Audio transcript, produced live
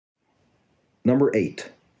Number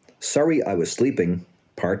 8. Sorry I Was Sleeping,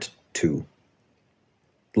 Part 2.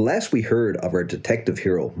 The last we heard of our detective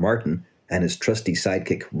hero, Martin, and his trusty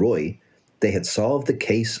sidekick, Roy, they had solved the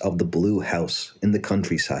case of the Blue House in the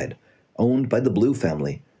countryside, owned by the Blue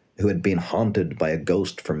family, who had been haunted by a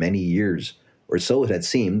ghost for many years, or so it had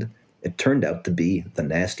seemed. It turned out to be the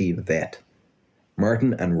nasty vet.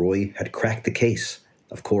 Martin and Roy had cracked the case,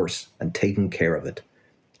 of course, and taken care of it,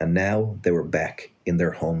 and now they were back in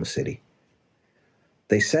their home city.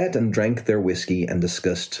 They sat and drank their whiskey and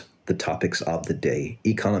discussed the topics of the day: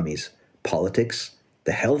 economies, politics,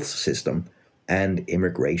 the health system, and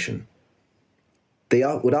immigration. They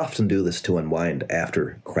would often do this to unwind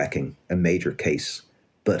after cracking a major case,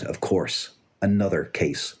 but of course, another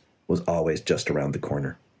case was always just around the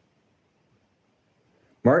corner.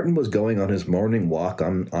 Martin was going on his morning walk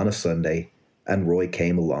on a Sunday, and Roy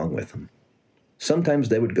came along with him. Sometimes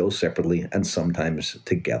they would go separately, and sometimes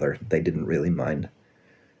together. They didn't really mind.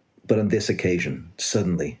 But on this occasion,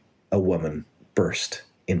 suddenly, a woman burst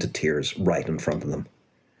into tears right in front of them.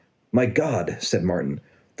 "My God," said Martin,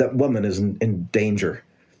 "that woman is in danger.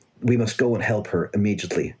 We must go and help her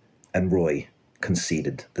immediately." And Roy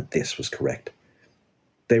conceded that this was correct.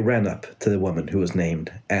 They ran up to the woman, who was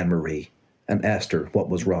named Anne-Marie, and asked her what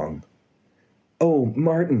was wrong. "Oh,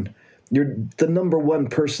 Martin, you're the number one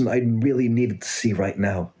person I really needed to see right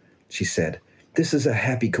now," she said. "This is a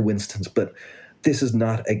happy coincidence, but this is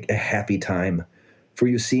not a happy time. For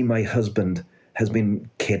you see, my husband has been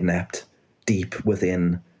kidnapped deep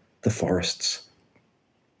within the forests."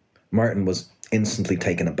 Martin was instantly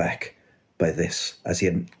taken aback by this, as he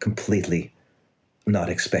had completely not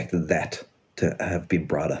expected that to have been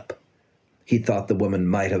brought up. He thought the woman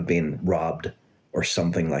might have been robbed or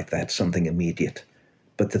something like that, something immediate.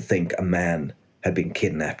 But to think a man had been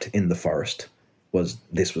kidnapped in the forest was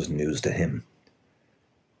news to him.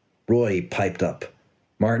 Roy piped up,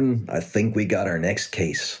 "Martin, I think we got our next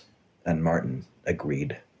case." And Martin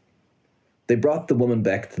agreed. They brought the woman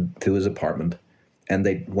back to his apartment, and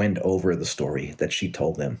they went over the story that she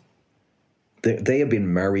told them. They had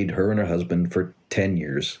been married, her and her husband, for 10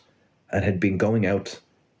 years, and had been going out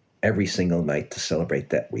every single night to celebrate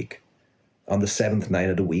that week. On the 7th night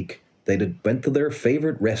of the week, they went to their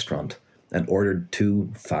favorite restaurant and ordered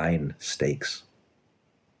 2 fine steaks.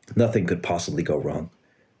 Nothing could possibly go wrong.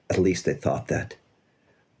 At least they thought that.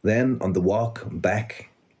 Then, on the walk back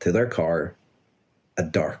to their car, a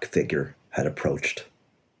dark figure had approached.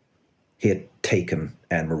 He had taken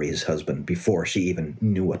Anne-Marie's husband before she even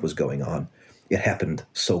knew what was going on. It happened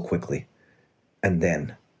so quickly. And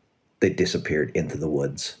then they disappeared into the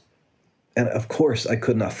woods. "And of course I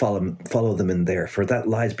could not follow them in there, for that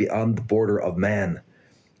lies beyond the border of man,"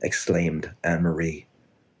 exclaimed Anne-Marie.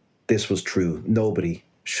 This was true. Nobody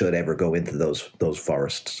should ever go into those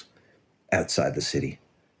forests outside the city.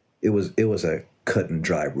 It was a cut and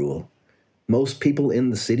dry rule. Most people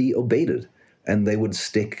in the city obeyed it, and they would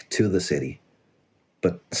stick to the city.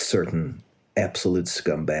 But certain absolute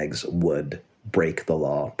scumbags would break the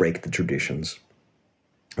law, break the traditions,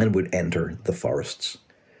 and would enter the forests.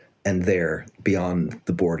 And there, beyond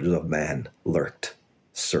the borders of man, lurked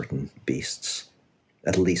certain beasts.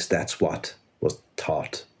 At least that's what was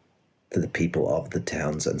taught to the people of the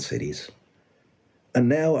towns and cities. "And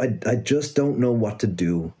now I just don't know what to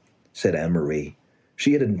do," said Anne-Marie.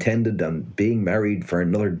 She had intended on being married for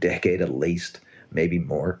another decade at least, maybe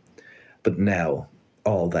more. But now,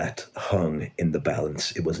 all that hung in the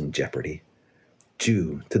balance. It was in jeopardy,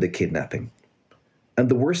 due to the kidnapping. "And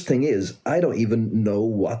the worst thing is, I don't even know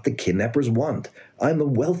what the kidnappers want. I'm a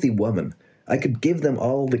wealthy woman. I could give them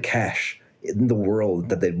all the cash in the world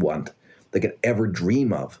that they'd want, they could ever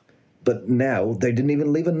dream of. But now they didn't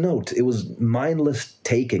even leave a note. It was mindless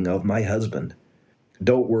taking of my husband."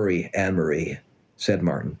 "Don't worry, Anne-Marie," said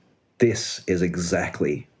Martin. "This is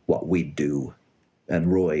exactly what we do."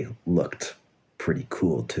 And Roy looked pretty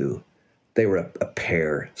cool too. They were a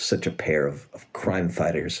pair, such a pair of crime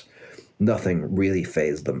fighters. Nothing really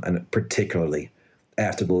fazed them, and particularly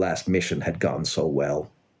after the last mission had gone so well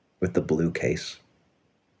with the Blue case.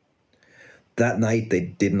 That night they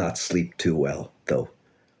did not sleep too well, though,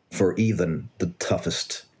 for even the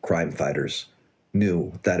toughest crime fighters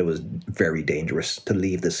knew that it was very dangerous to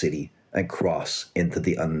leave the city and cross into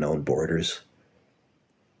the unknown borders.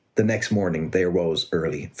 The next morning they arose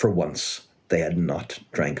early. For once, they had not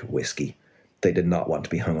drank whiskey. They did not want to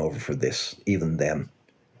be hungover for this, even them.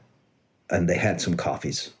 And they had some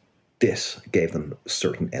coffees. This gave them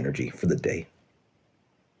certain energy for the day.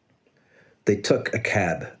 They took a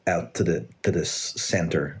cab out to the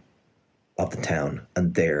center of the town,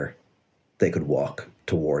 and there they could walk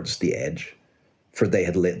towards the edge. for they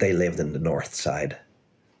lived in the north side.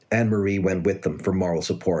 Anne-Marie went with them for moral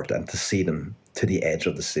support and to see them to the edge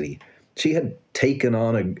of the city. She had taken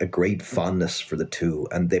on a great fondness for the two,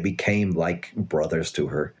 and they became like brothers to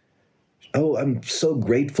her. "Oh, I'm so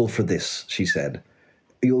grateful for this," she said.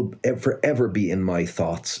 "You'll forever be in my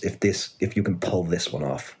thoughts if you can pull this one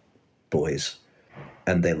off, boys."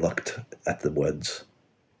 And they looked at the woods.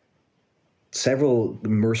 Several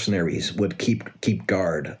mercenaries would keep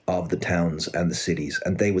guard of the towns and the cities,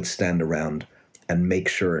 and they would stand around and make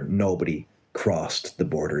sure nobody crossed the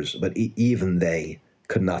borders. But even they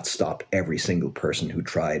could not stop every single person who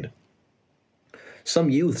tried. Some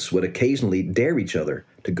youths would occasionally dare each other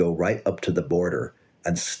to go right up to the border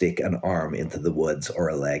and stick an arm into the woods or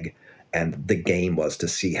a leg, and the game was to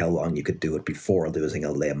see how long you could do it before losing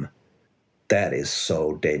a limb. "That is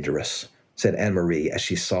so dangerous," said Anne-Marie as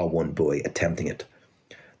she saw one boy attempting it.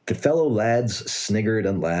 The fellow lads sniggered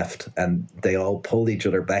and laughed, and they all pulled each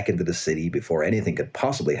other back into the city before anything could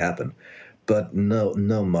possibly happen. But no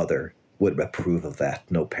mother would approve of that,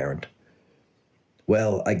 no parent.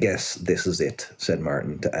 "Well, I guess this is it," said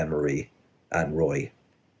Martin to Anne-Marie and Roy,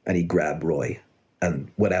 and he grabbed Roy,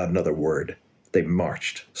 and without another word, they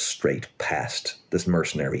marched straight past the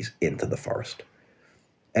mercenaries into the forest.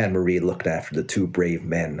 Anne-Marie looked after the two brave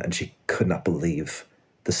men, and she could not believe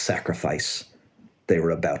the sacrifice they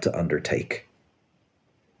were about to undertake.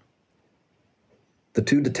 The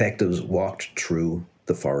two detectives walked through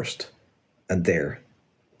the forest, and there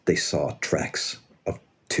they saw tracks of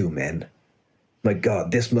two men. "My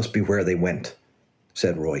God, this must be where they went,"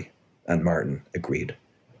 said Roy, and Martin agreed.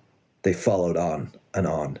 They followed on and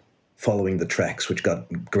on, following the tracks, which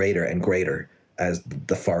got greater and greater as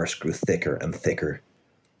the forest grew thicker and thicker,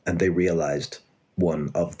 and they realized one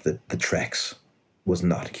of the tracks was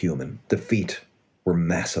not human. The feet were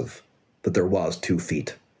massive, but there was 2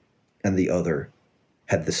 feet, and the other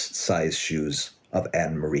had the size shoes of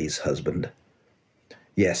Anne-Marie's husband.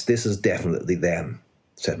 "Yes, this is definitely them,"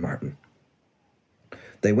 said Martin.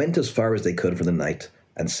 They went as far as they could for the night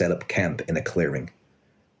and set up camp in a clearing.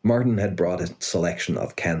 Martin had brought a selection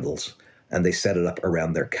of candles, and they set it up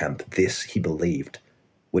around their camp. This, he believed,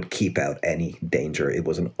 would keep out any danger. It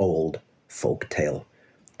was an old folk tale,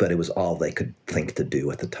 but it was all they could think to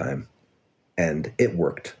do at the time. And it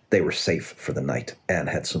worked. They were safe for the night and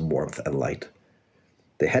had some warmth and light.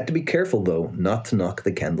 They had to be careful, though, not to knock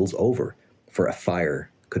the candles over, for a fire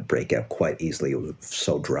could break out quite easily. It was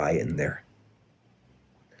so dry in there.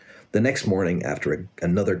 The next morning, after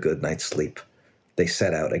another good night's sleep, they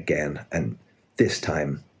set out again, and this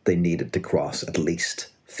time they needed to cross at least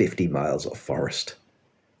 50 miles of forest,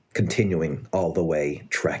 continuing all the way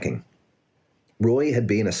tracking. Roy had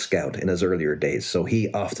been a scout in his earlier days, so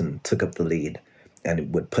he often took up the lead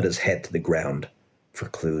and would put his head to the ground for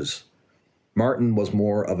clues. Martin was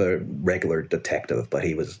more of a regular detective, but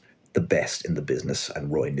he was the best in the business,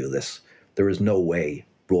 and Roy knew this. There was no way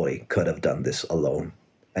Roy could have done this alone,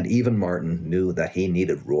 and even Martin knew that he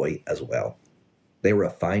needed Roy as well. They were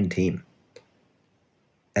a fine team.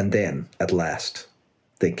 And then, at last,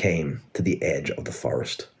 they came to the edge of the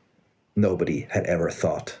forest. Nobody had ever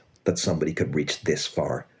thought that somebody could reach this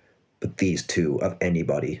far, but these two, of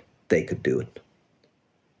anybody, they could do it.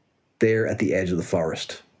 There at the edge of the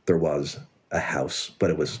forest, there was a house,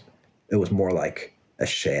 but it was more like a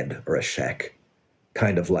shed or a shack,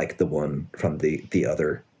 kind of like the one from the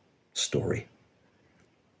other story.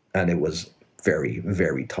 And it was very,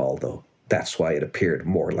 very tall, though. That's why it appeared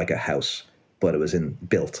more like a house, but it was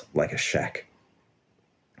built like a shack.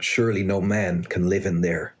 "Surely no man can live in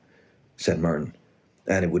there," said Martin,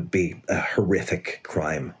 "and it would be a horrific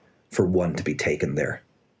crime for one to be taken there."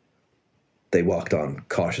 They walked on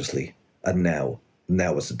cautiously, and now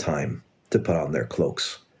was the time to put on their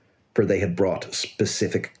cloaks, for they had brought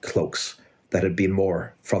specific cloaks that had been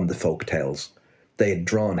more from the folk tales. They had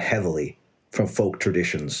drawn heavily from folk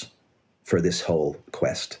traditions for this whole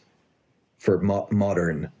quest. For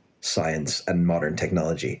modern science and modern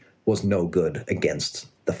technology was no good against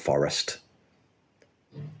the forest.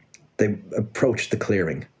 They approached the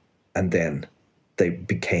clearing, and then they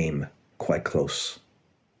became quite close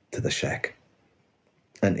to the shack.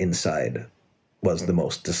 And inside was the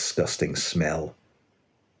most disgusting smell.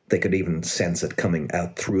 They could even sense it coming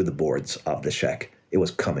out through the boards of the shack. It was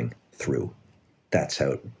coming through. That's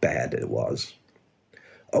how bad it was.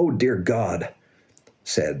 "Oh, dear God,"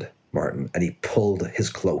 said Martin, and he pulled his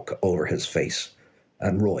cloak over his face,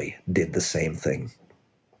 and Roy did the same thing.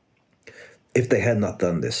 If they had not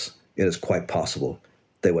done this, it is quite possible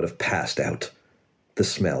they would have passed out. The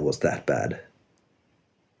smell was that bad.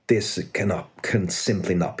 "This can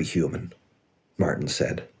simply not be human," Martin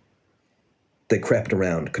said. They crept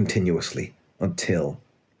around continuously until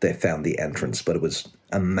they found the entrance, but it was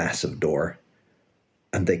a massive door,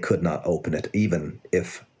 and they could not open it, even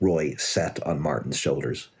if Roy sat on Martin's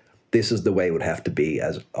shoulders. This is the way it would have to be,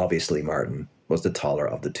 as obviously Martin was the taller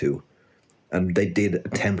of the two. And they did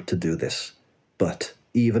attempt to do this, but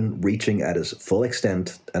even reaching at his full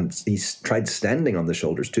extent, and he tried standing on the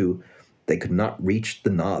shoulders too, they could not reach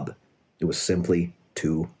the knob. It was simply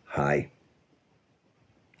too high.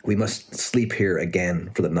 "We must sleep here again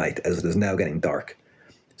for the night, as it is now getting dark,"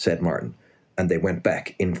 said Martin, and they went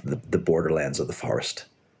back into the borderlands of the forest.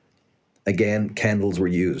 Again, candles were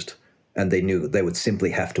used, and they knew they would simply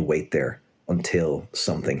have to wait there until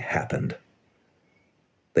something happened.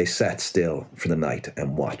 They sat still for the night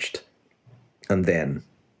and watched. And then,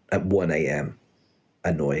 at 1 a.m.,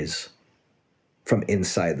 a noise. From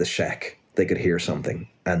inside the shack, they could hear something,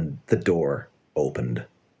 and the door opened.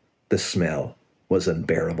 The smell was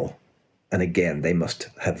unbearable, and again they must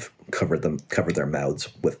have covered their mouths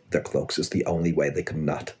with their cloaks. It's the only way they could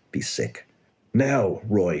not be sick. "Now,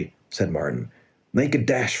 Roy," said Martin, "make a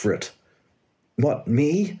dash for it." "What,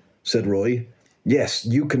 me?" said Roy. "Yes,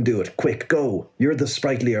 you can do it. Quick, go. You're the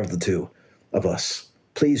sprightlier of the two of us.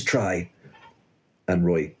 Please try." And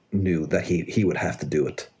Roy knew that he would have to do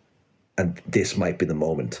it. And this might be the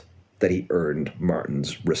moment that he earned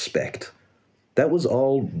Martin's respect. That was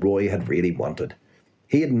all Roy had really wanted.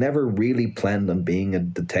 He had never really planned on being a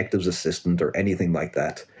detective's assistant or anything like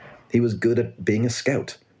that. He was good at being a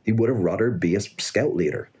scout. He would have rather be a scout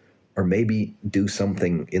leader, or maybe do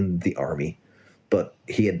something in the army. But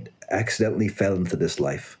he had accidentally fell into this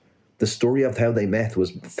life. The story of how they met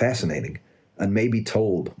was fascinating, and may be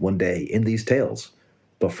told one day in these tales.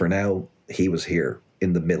 But for now, he was here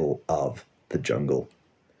in the middle of the jungle.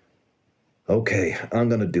 "Okay, I'm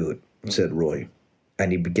going to do it," said Roy,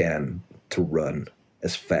 and he began to run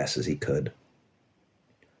as fast as he could.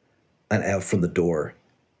 And out from the door,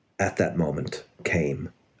 at that moment,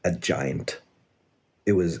 came a giant.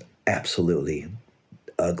 It was absolutely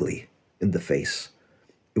ugly in the face.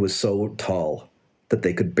 It was so tall that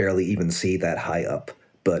they could barely even see that high up,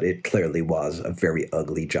 but it clearly was a very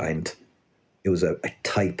ugly giant. It was a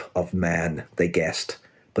type of man, they guessed,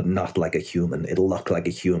 but not like a human. It looked like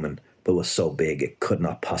a human, but was so big it could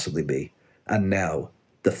not possibly be. And now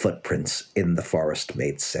the footprints in the forest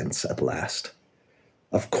made sense at last.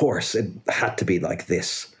 "Of course, it had to be like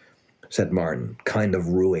this," said Martin, kind of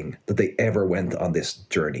ruing that they ever went on this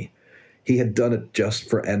journey. He had done it just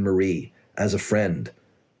for Anne-Marie, as a friend,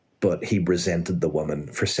 but he resented the woman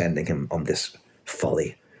for sending him on this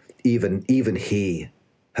folly. Even he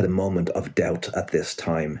had a moment of doubt at this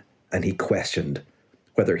time, and he questioned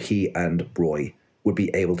whether he and Roy would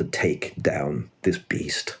be able to take down this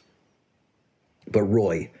beast. But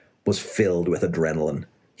Roy was filled with adrenaline.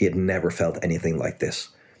 He had never felt anything like this.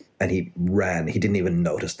 And he ran. He didn't even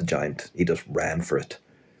notice the giant. He just ran for it.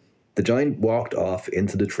 The giant walked off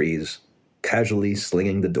into the trees, casually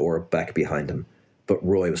slinging the door back behind him. But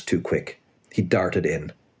Roy was too quick. He darted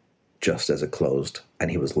in just as it closed,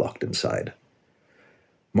 and he was locked inside.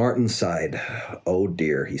 Martin sighed. "Oh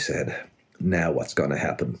dear," he said. "Now what's going to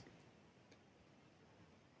happen?"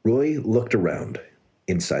 Roy looked around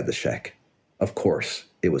inside the shack. Of course,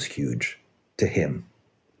 it was huge. To him.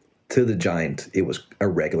 To the giant, it was a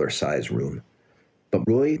regular-sized room. But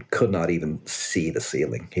Roy could not even see the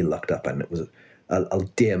ceiling. He looked up, and it was a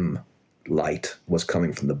dim light was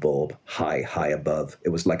coming from the bulb, high above. It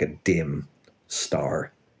was like a dim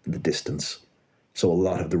star in the distance. So a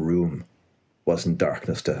lot of the room was in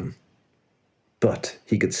darkness to him. But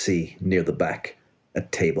he could see near the back a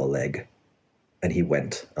table leg, and he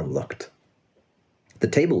went and looked. The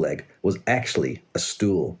table leg was actually a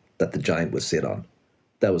stool that the giant would sit on.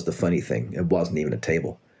 That was the funny thing. It wasn't even a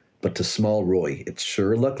table. But to small Roy, it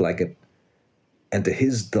sure looked like it. And to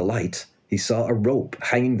his delight, he saw a rope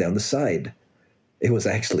hanging down the side. It was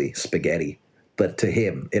actually spaghetti, but to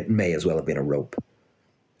him, it may as well have been a rope.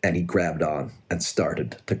 And he grabbed on and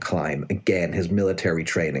started to climb. Again, his military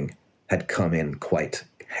training had come in quite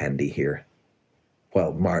handy here.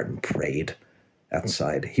 While Martin prayed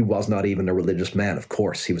outside. He was not even a religious man, of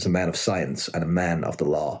course. He was a man of science and a man of the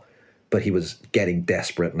law. But he was getting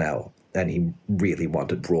desperate now, and he really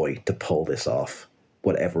wanted Roy to pull this off,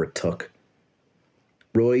 whatever it took.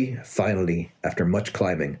 Roy finally, after much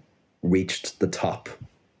climbing, reached the top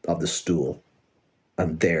of the stool.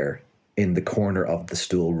 And there, in the corner of the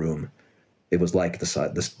stool room, it was like the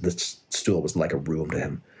stool was like a room to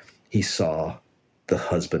him. He saw the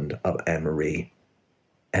husband of Anne-Marie,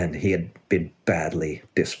 and he had been badly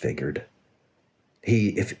disfigured.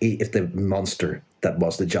 If the monster that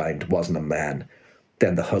was the giant wasn't a man,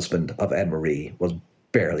 Then the husband of Anne-Marie was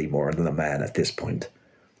barely more than a man at this point.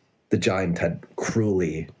 The giant had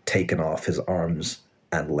cruelly taken off his arms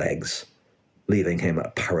and legs, leaving him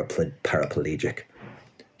a paraplegic.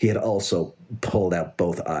 He had also pulled out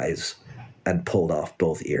both eyes and pulled off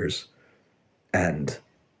both ears, and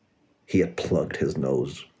he had plugged his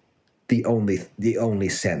nose. The only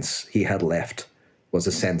sense he had left was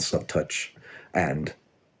a sense of touch, and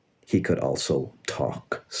he could also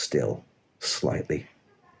talk still, slightly.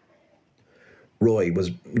 Roy was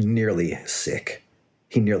nearly sick.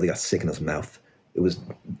 He nearly got sick in his mouth. It was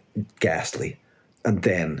ghastly. And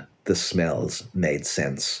then the smells made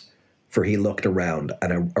sense, for he looked around,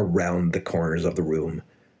 and around the corners of the room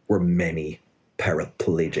were many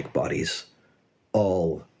paraplegic bodies,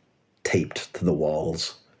 all taped to the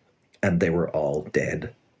walls, and they were all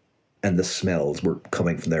dead, and the smells were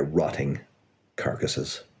coming from their rotting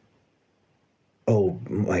carcasses. "Oh,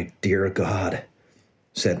 my dear God,"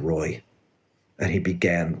 said Roy, and he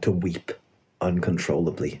began to weep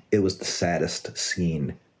uncontrollably. It was the saddest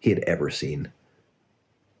scene he had ever seen.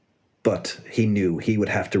 But he knew he would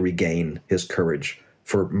have to regain his courage,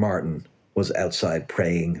 for Martin was outside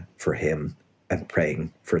praying for him and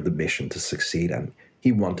praying for the mission to succeed, and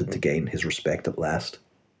he wanted to gain his respect at last.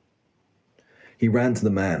 He ran to the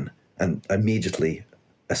man and immediately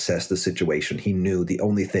assessed the situation. He knew the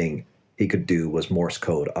only thing he could do was Morse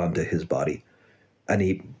code onto his body, and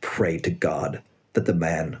he prayed to God that the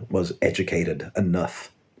man was educated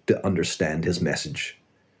enough to understand his message.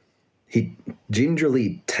 He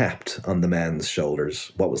gingerly tapped on the man's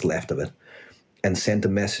shoulders, what was left of it, and sent a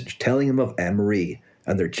message telling him of Anne-Marie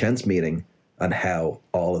and their chance meeting and how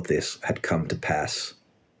all of this had come to pass.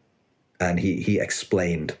 And he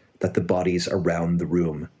explained that the bodies around the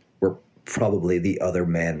room were probably the other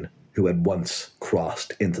men who had once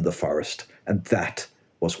crossed into the forest, and that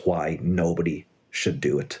was why nobody should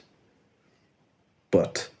do it.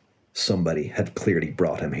 But somebody had clearly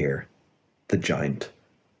brought him here, the giant.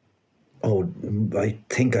 "Oh, I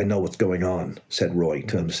think I know what's going on," said Roy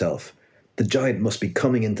to himself. "The giant must be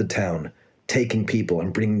coming into town, taking people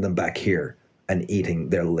and bringing them back here and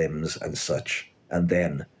eating their limbs and such. And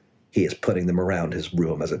then he is putting them around his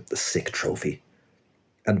room as a sick trophy."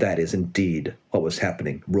 And that is indeed what was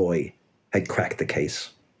happening. Roy had cracked the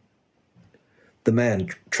case. The man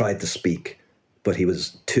tried to speak, but he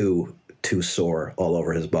was too sore all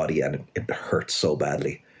over his body, and it hurt so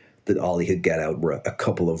badly that all he could get out were a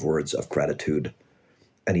couple of words of gratitude,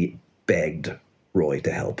 and he begged Roy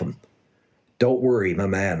to help him. "Don't worry, my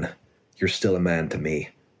man. You're still a man to me.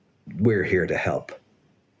 We're here to help."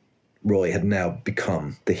 Roy had now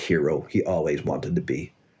become the hero he always wanted to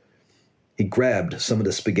be. He grabbed some of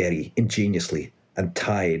the spaghetti ingeniously and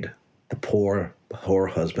tied the poor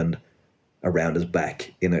husband around his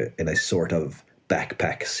back in a sort of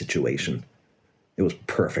backpack situation. It was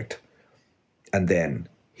perfect. And then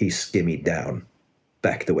he skimmied down,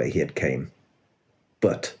 back the way he had came.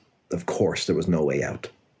 But, of course, there was no way out.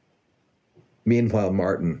 Meanwhile,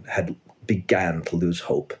 Martin had began to lose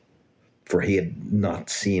hope, for he had not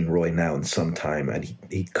seen Roy now in some time, and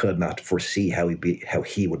he could not foresee how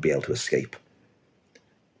he would be able to escape.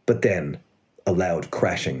 But then, a loud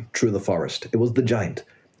crashing through the forest. It was the giant.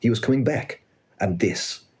 He was coming back, and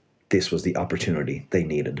this was the opportunity they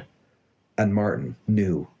needed. And Martin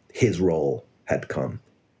knew his role had come.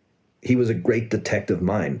 He was a great detective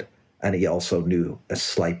mind, and he also knew a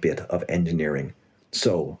slight bit of engineering.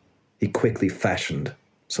 So he quickly fashioned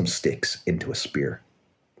some sticks into a spear.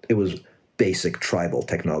 It was basic tribal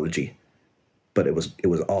technology, but it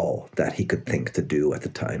was all that he could think to do at the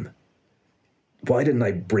time. Why didn't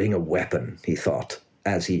I bring a weapon, he thought,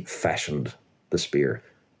 as he fashioned the spear,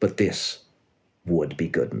 but this would be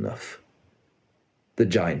good enough. The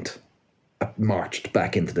giant marched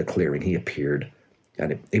back into the clearing. He appeared,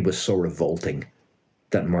 and it was so revolting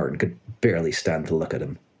that Martin could barely stand to look at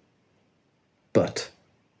him. But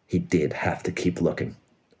he did have to keep looking.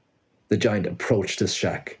 The giant approached his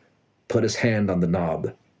shack, put his hand on the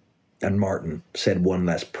knob, and Martin said one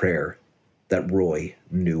last prayer that Roy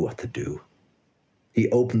knew what to do. He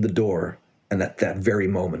opened the door, and at that very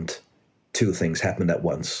moment, two things happened at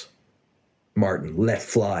once. Martin let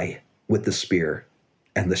fly with the spear,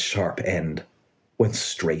 and the sharp end went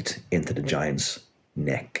straight into the giant's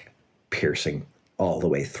neck, piercing all the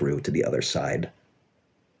way through to the other side.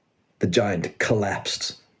 The giant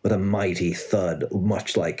collapsed with a mighty thud,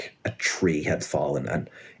 much like a tree had fallen, and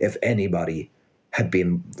if anybody had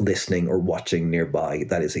been listening or watching nearby,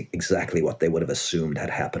 that is exactly what they would have assumed had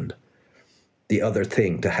happened. The other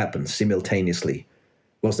thing to happen simultaneously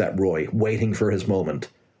was that Roy, waiting for his moment,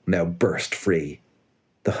 now burst free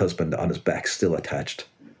the husband on his back still attached,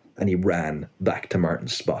 and he ran back to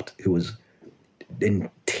Martin's spot, who was in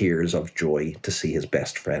tears of joy to see his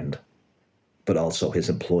best friend, but also his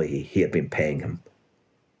employee. He had been paying him.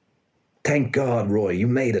 "Thank God, Roy, you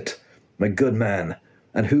made it. My good man.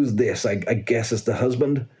 And who's this? I guess it's the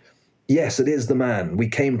husband?" "Yes, it is the man. We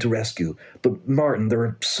came to rescue. But, Martin, there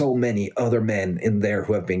are so many other men in there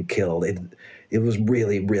who have been killed. It was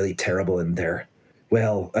really, really terrible in there."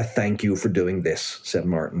 "Well, I thank you for doing this," said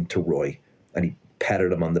Martin to Roy, and he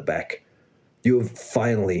patted him on the back. "You have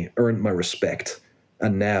finally earned my respect,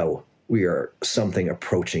 and now we are something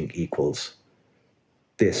approaching equals."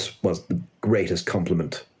 This was the greatest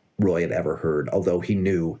compliment Roy had ever heard, although he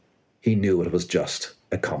knew it was just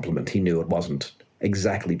a compliment. He knew it wasn't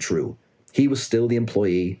exactly true. He was still the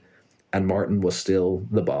employee, and Martin was still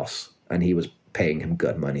the boss, and he was paying him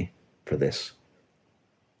good money for this.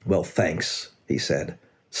 "Well, thanks," he said,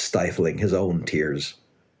 stifling his own tears.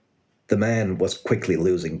 The man was quickly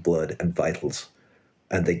losing blood and vitals,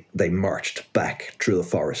 and they marched back through the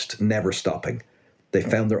forest, never stopping. They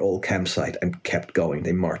found their old campsite and kept going.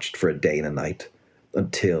 They marched for a day and a night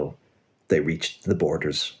until they reached the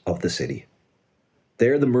borders of the city.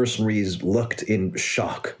 There the mercenaries looked in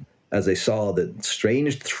shock as they saw the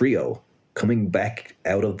strange trio coming back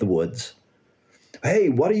out of the woods. "Hey,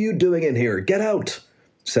 what are you doing in here? Get out,"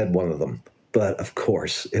 said one of them. But of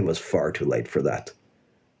course it was far too late for that.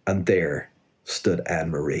 And there stood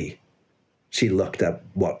Anne-Marie. She looked at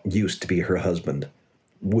what used to be her husband,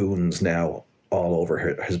 wounds now all over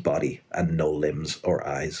his body and no limbs or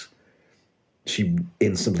eyes. She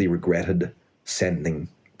instantly regretted sending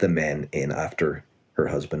the men in after her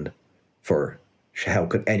husband, for how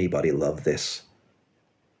could anybody love this?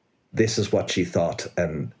 This is what she thought,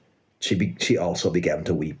 and she also began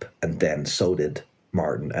to weep, and then so did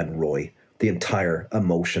Martin and Roy. The entire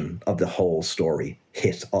emotion of the whole story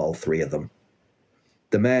hit all three of them.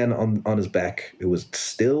 The man on his back, who was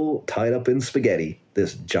still tied up in spaghetti,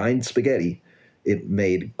 this giant spaghetti, it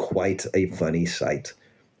made quite a funny sight.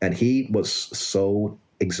 And he was so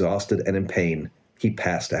exhausted and in pain, he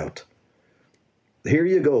passed out. "Here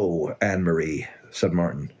you go, Anne-Marie," said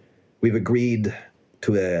Martin. "We've agreed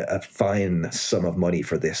to a fine sum of money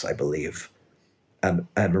for this, I believe." And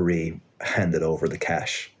Anne-Marie handed over the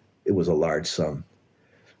cash. It was a large sum.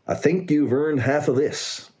 "I think you've earned half of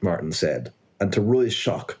this," Martin said. And to Roy's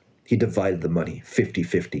shock, he divided the money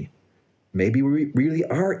 50-50. Maybe we really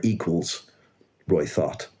are equals, Roy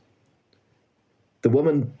thought. The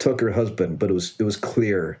woman took her husband, but it was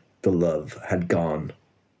clear the love had gone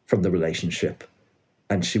from the relationship,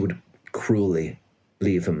 and she would cruelly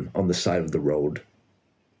leave him on the side of the road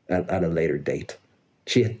at a later date.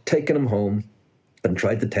 She had taken him home and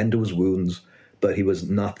tried to tend to his wounds, but he was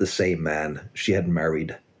not the same man she had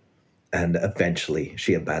married, and eventually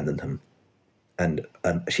she abandoned him. And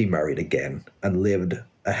she married again and lived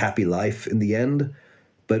a happy life in the end,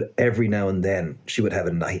 but every now and then she would have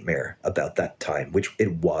a nightmare about that time, which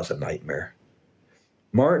it was a nightmare.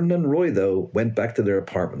 Martin and Roy, though, went back to their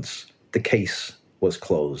apartments. The case was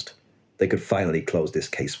closed. They could finally close this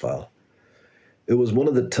case file. It was one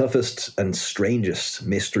of the toughest and strangest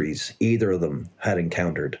mysteries either of them had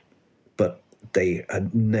encountered, but they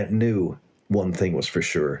knew one thing was for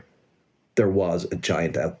sure. There was a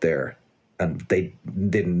giant out there, and they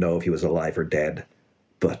didn't know if he was alive or dead,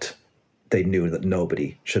 but they knew that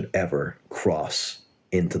nobody should ever cross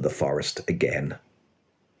into the forest again.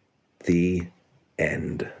 The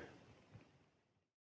end.